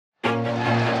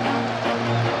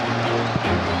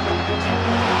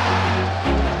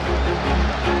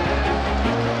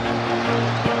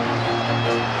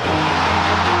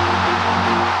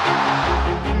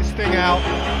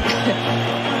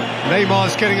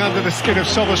Neymar's getting under the skin of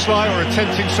Szoboszlai, or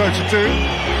attempting so to do.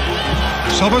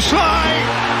 Szoboszlai!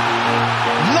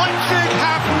 Leipzig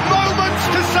have moments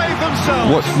to save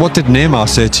themselves. What did Neymar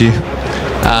say to you?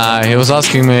 He was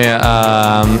asking me,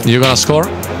 you gonna score?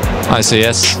 I say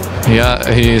yes.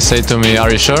 Yeah, he said to me,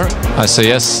 are you sure? I say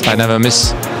yes, I never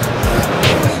miss.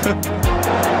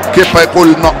 كيبا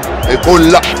يقول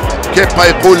يقول لا، كيبا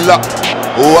يقول لا،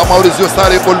 وموريزيو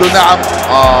ساري يقول له نعم.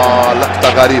 لقطة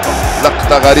غريبة،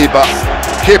 لقطة غريبة.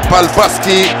 كيبا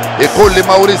الباسكي يقول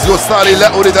لموريزيو ساري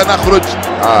لا أريد أن أخرج.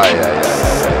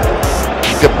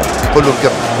 نكمل، يقول له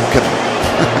نكمل.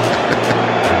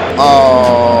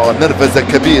 نرفزة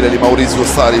كبيرة لموريزيو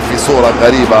ساري في صورة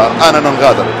غريبة. أنا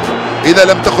ننغادر، إذا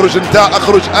لم تخرج أنت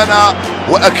أخرج أنا،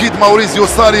 وأكيد موريزيو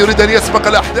ساري يريد أن يسبق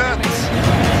الأحداث.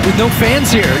 With no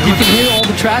fans here, you can hear all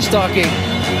the trash talking.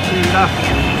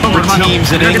 For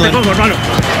teams in England. And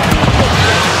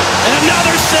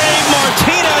another save,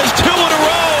 Martinez, 2 in a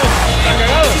row.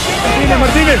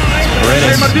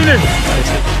 Martinez.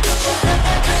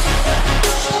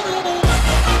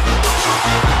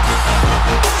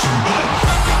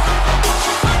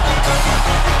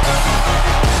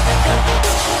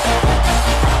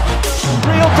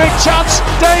 Real big chance,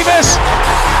 Davis,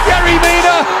 Gary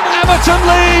Mina, Everton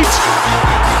leads.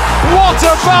 What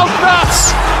about that?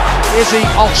 Is he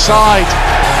offside?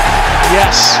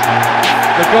 Yes.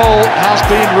 The goal has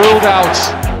been ruled out.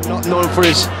 Not known for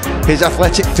his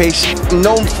athletic pace,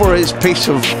 known for his pace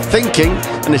of thinking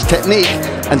and his technique,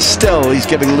 and still he's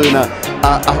giving Luna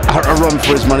a run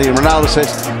for his money. And Ronaldo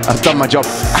says, I've done my job.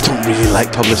 I don't really like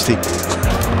publicity.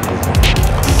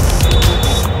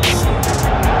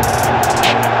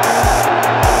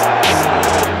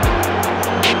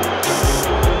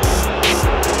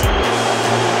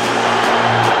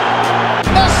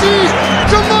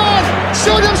 Come on!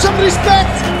 Show them some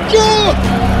respect! Go!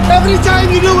 Every time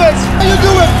you do it!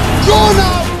 Go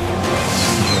now!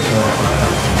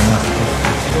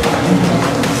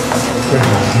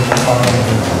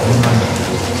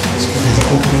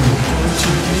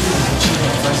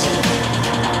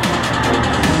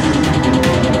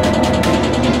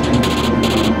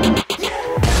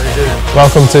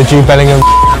 Welcome to Jude Bellingham.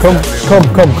 Come.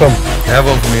 Have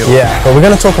one for me. Yeah, but we're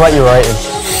going to talk about your rating.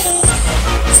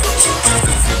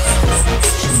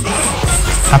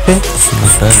 Happy?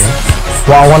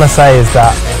 What I want to say is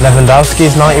that Lewandowski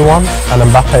is 91 and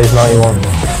Mbappe is 91.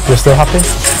 You're still happy?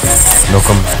 No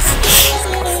comment.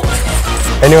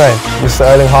 Anyway, Mr.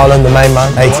 Erling Haaland, the main man,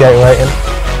 88 rating.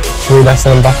 3 less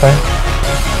than Mbappe.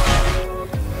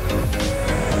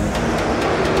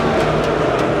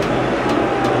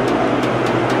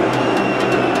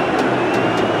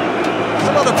 There's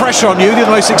a lot of pressure on you. You're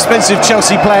the most expensive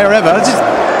Chelsea player ever.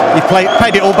 You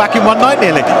paid it all back in one night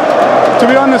nearly. To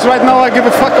be honest, right now I give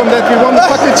a fuck on that. We won the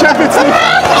fucking Champions League.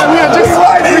 And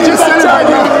we just celebrate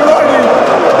now.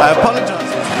 I apologise.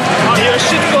 You're a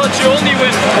shit god, you only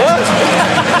win. What?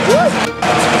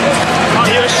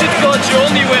 You're a shit god, you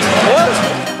only win. What?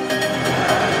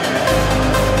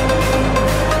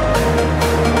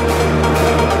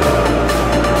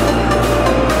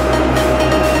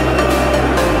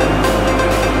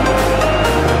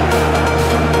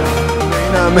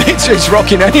 It's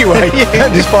rocking anyway,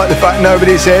 despite the fact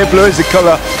nobody's here. Blue is the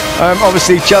colour,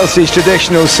 obviously Chelsea's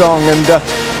traditional song, and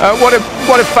what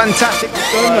a fantastic.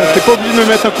 T'es pas obligé de me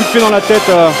mettre un coup de pied dans la tête.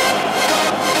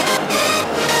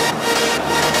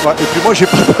 Ouais, et puis moi j'ai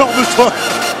pas peur de toi.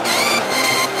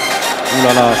 Ouh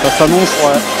là là, ça s'annonce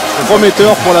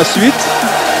prometteur pour la suite.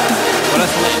 Voilà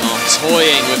Neymar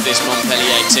toying with this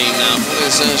Montpellier team now.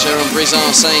 What is Jérôme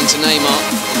Brizard saying to Neymar?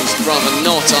 He's rather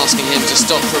not asking him to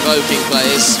stop provoking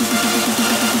players.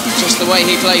 Just the way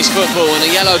he plays football, and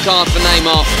a yellow card for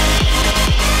Neymar.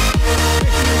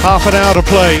 Half an hour to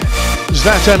play.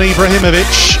 Zlatan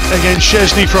Ibrahimovic against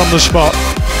Szczesny from the spot.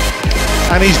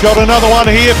 And he's got another one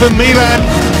here for Milan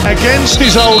against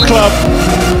his old club.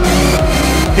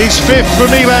 His 5th for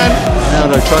Milan. Now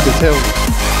they tried to tell.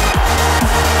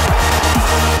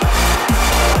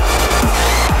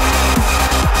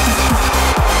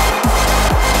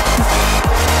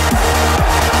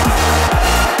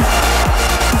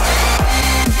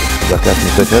 كانت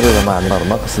متكررة مع نيمار،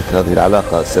 ما قصة هذه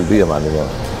العلاقة السلبية مع نيمار؟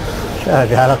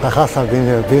 هذه علاقة خاصة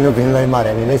بينه وبين نيمار،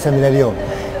 يعني ليس من اليوم،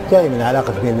 جاي من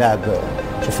علاقة بين لاعب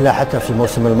شفناه حتى في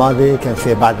الموسم الماضي كان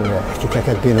في بعض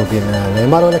الاحتكاكات بينه وبين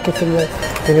نيمار، ولكن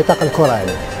في نطاق الكرة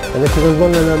يعني، ولكن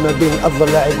نظن أن ما بين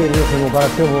أفضل لاعبين في المباراة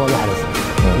اليوم هو محرز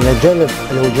من الجانب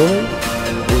الهجومي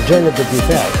والجانب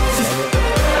الدفاعي.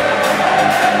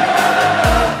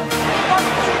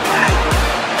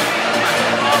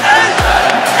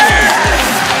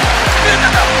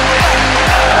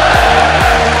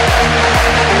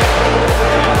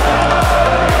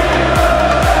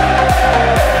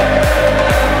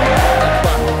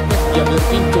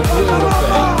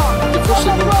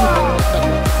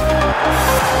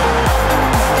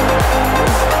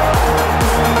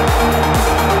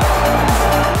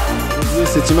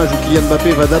 image où Kylian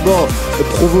Mbappé va d'abord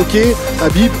provoquer,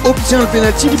 Habib obtient le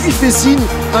pénalty, puis fait signe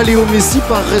à Léo Messi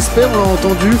par respect, on l'a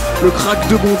entendu, le crack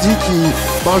de Bondy qui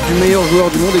parle du meilleur joueur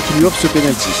du monde et qui lui offre ce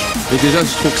pénalty. Mais déjà,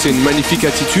 je trouve que c'est une magnifique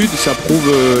attitude, ça prouve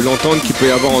l'entente qu'il peut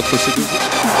y avoir entre ces deux.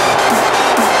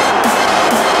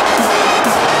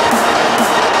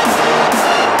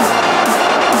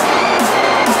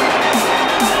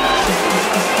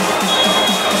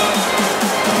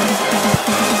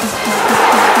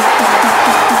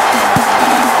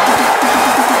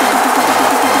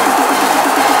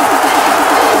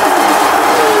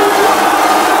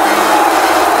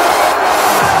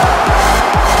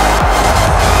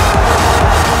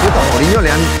 Le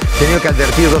han tenido que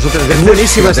advertir 2 o 3 veces. Es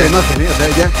buenísima esa imagen, o sea,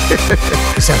 ya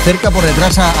se acerca por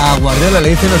detrás a Guardiola, le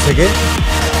dice no sé qué.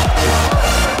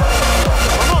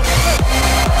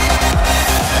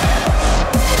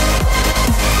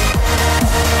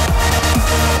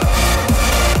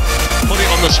 Put it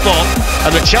on the spot,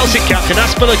 and the Chelsea captain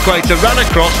Aspilicueta ran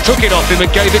across, took it off him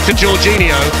and gave it to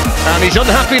Jorginho, and he's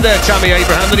unhappy there, Tammy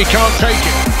Abraham, that he can't take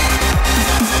it.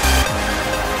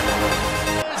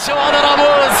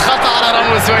 خطأ على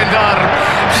راموس وإنذار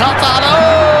خطأ على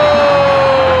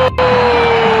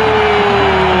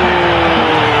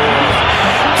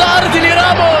طرد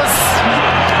لراموس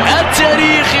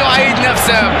التاريخ يعيد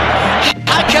نفسه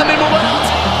حكم المباراة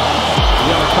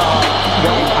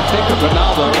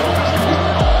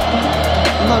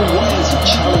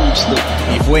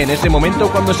Y fue en ese momento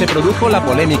cuando se produjo la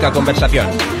polémica conversación.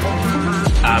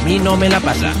 A mí no me la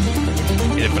pasa.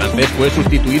 El francés fue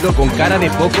sustituido con cara de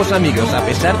pocos amigos a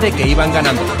pesar de que iban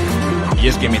ganando. Y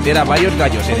es que meter a varios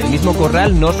gallos en el mismo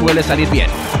corral no suele salir bien.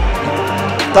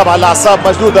 طبعا الأعصاب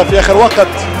مشدودة في آخر وقت.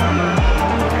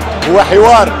 هو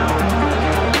حوار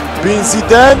بين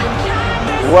زيدان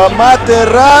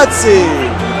وماتيراتسي.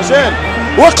 عشان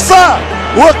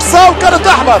وقصة وكانت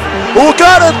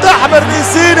أحمر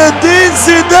لزين الدين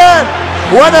زيدان.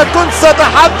 وأنا كنت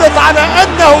سأتحدث على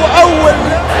أنه أول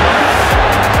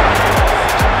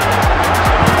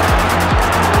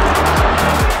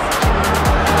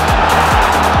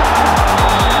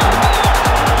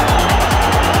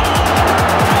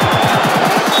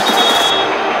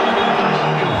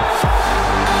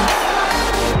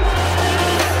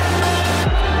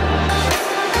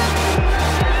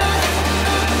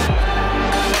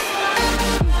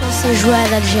jouer à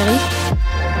l'Algérie.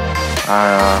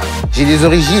 J'ai des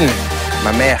origines.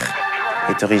 Ma mère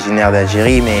est originaire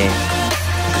d'Algérie, mais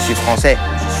je suis français.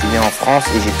 Je suis né en France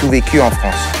et j'ai tout vécu en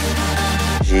France.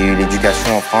 J'ai eu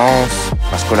l'éducation en France,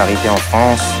 ma scolarité en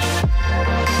France.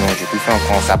 Donc j'ai tout fait en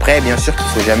France. Après, bien sûr qu'il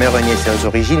ne faut jamais renier ses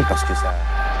origines parce que ça...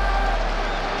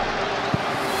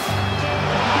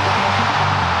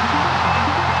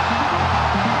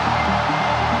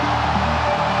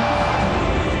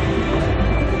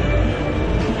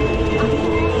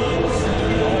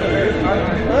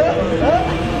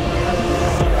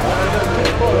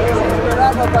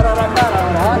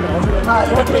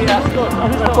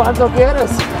 Cuando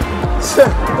quieres.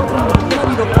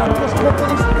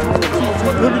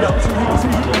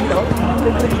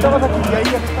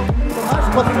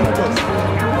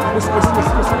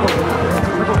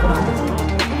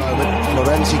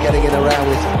 Lorenzi getting it around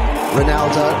with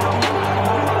Ronaldo.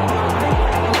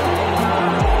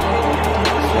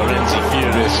 Lorenzi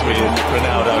furious with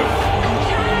Ronaldo.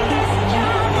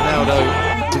 Ronaldo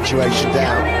Situation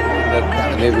down.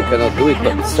 Maybe we cannot do it,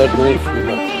 but certainly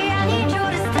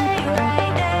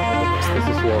this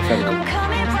is your family.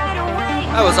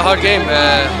 That was a hard game.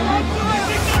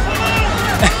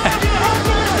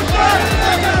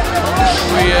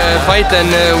 We fight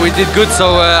and we did good,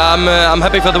 so I'm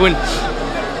happy for the win.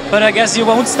 But I guess you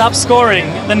won't stop scoring.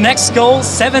 The next goal,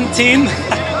 17.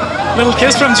 Little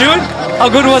kiss from Jude. How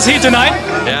good was he tonight?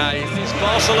 Yeah, it's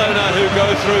Barcelona who go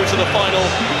through to the final,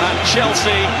 and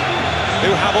Chelsea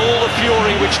who have all the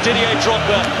fury which Didier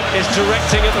Drogba is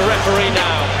directing at the referee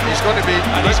now. He's going to be...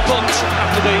 And he's bumped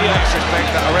after the... suspect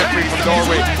that a referee from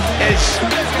Norway is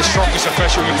the strongest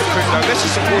official you can put down. This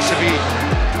is supposed to be...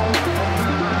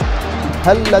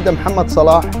 هل لدى محمد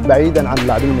صلاح بعيدا عن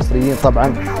اللاعبين المصريين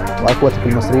طبعا واخوتك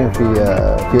المصريين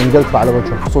في انجلترا على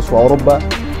وجه الخصوص واوروبا،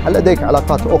 هل لديك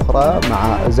علاقات اخرى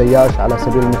مع زياش على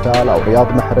سبيل المثال او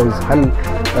رياض محرز؟ هل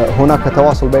هناك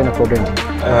تواصل بينك وبينه؟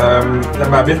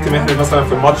 لما قابلت محرز مثلا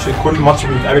في الماتش، كل ماتش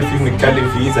بنتقابل فيه بنتكلم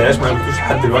فيه. زياش ما قابلتوش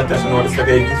لحد دلوقتي عشان هو لسه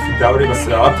جاي جديد في الدوري، بس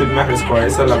علاقتي بمحرز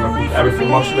كويسه. لما بنتقابل في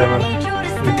الماتش دايما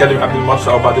بنتكلم قبل الماتش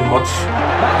او بعد الماتش.